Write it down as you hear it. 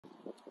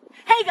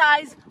Hey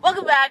guys,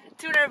 welcome back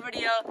to another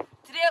video.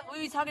 Today we'll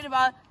be talking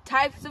about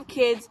types of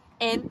kids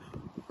in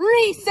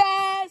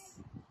recess.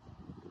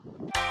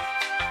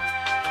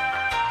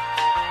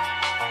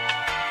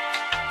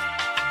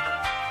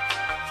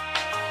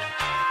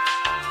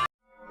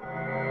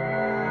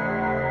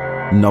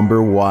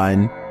 Number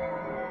 1.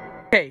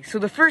 Okay, so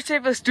the first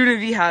type of student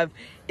we have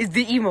is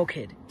the emo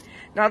kid.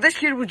 Now this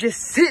kid would just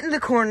sit in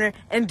the corner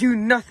and do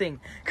nothing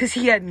because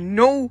he had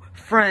no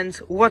friends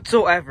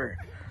whatsoever.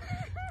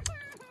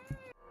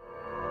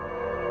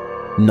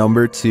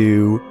 Number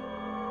 2.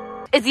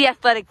 It's the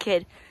athletic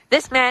kid.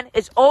 This man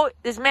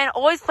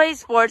always plays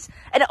sports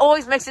and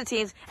always makes the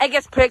teams and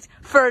gets picked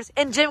first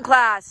in gym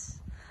class.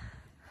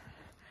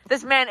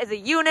 This man is a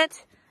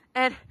unit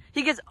and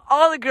he gets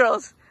all the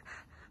girls.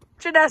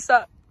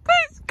 Janessa,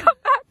 please come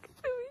back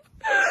to me.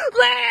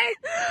 Please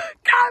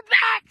come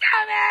back to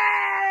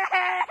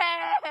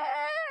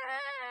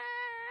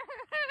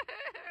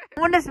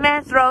me. When this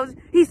man throws,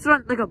 he's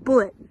thrown like a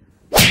bullet.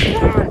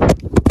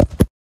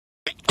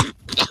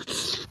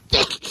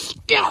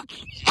 No!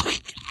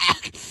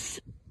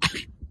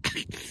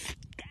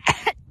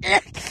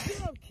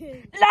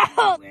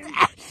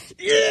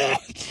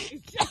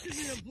 It's just a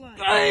bit of blood.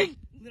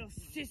 Little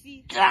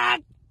sissy.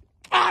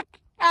 Oh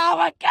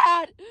my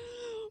god!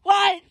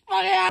 What?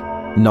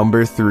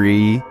 Number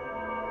 3.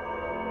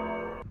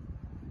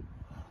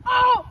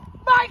 Oh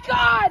my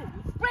god!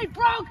 We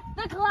broke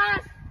the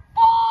glass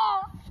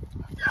ball!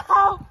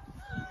 No!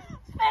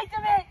 Speak to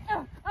me!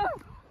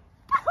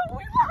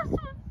 We lost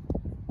him!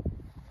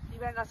 You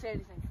better not say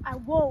anything. I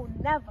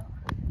won't, never.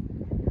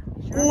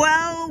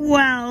 Well.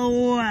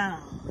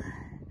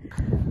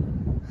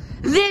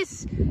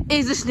 This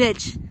is a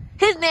snitch.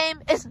 His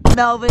name is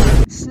Melvin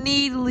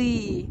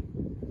Sneedley.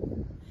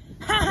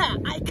 Haha,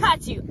 I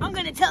caught you. I'm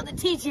gonna tell the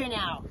teacher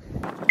now.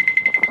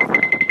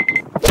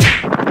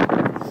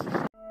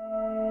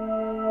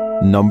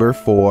 Number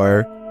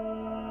 4.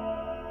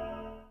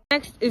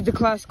 Next is the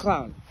class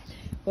clown.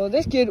 Well,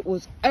 this kid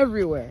was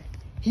everywhere.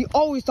 He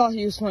always thought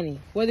he was funny,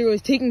 whether it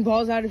was taking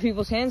balls out of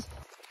people's hands.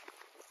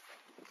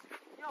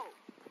 Yo.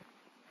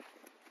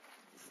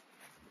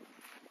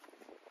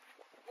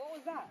 What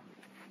was that?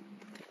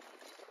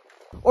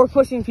 Or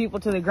pushing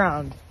people to the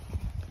ground.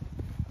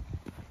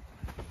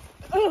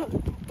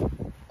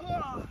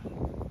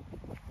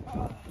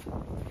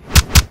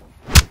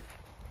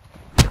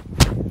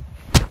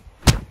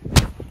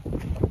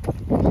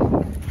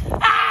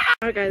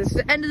 Alright guys, this is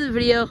the end of the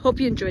video. Hope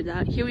you enjoyed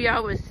that. Here we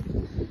are with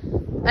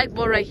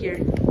Eggball right here.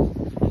 Hey,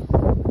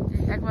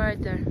 Eggball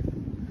right there.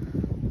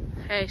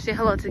 Hey, say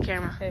hello to the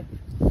camera. Hey.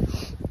 I know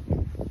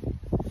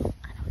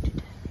what you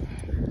did.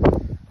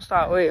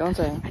 Stop, wait, one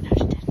second. I know what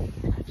you did.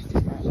 I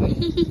know what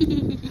you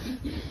did.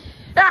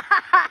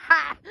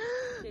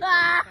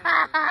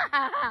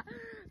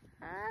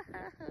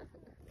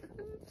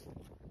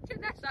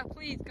 Janessa,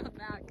 please come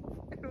back.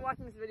 If you're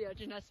watching this video,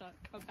 Janessa,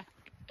 come back.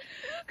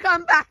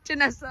 Come back,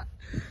 Janessa.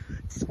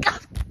 Come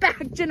back,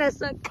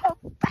 Janessa. Come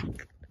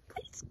back.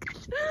 Please.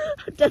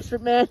 I'm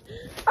desperate, man.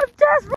 I'm desperate.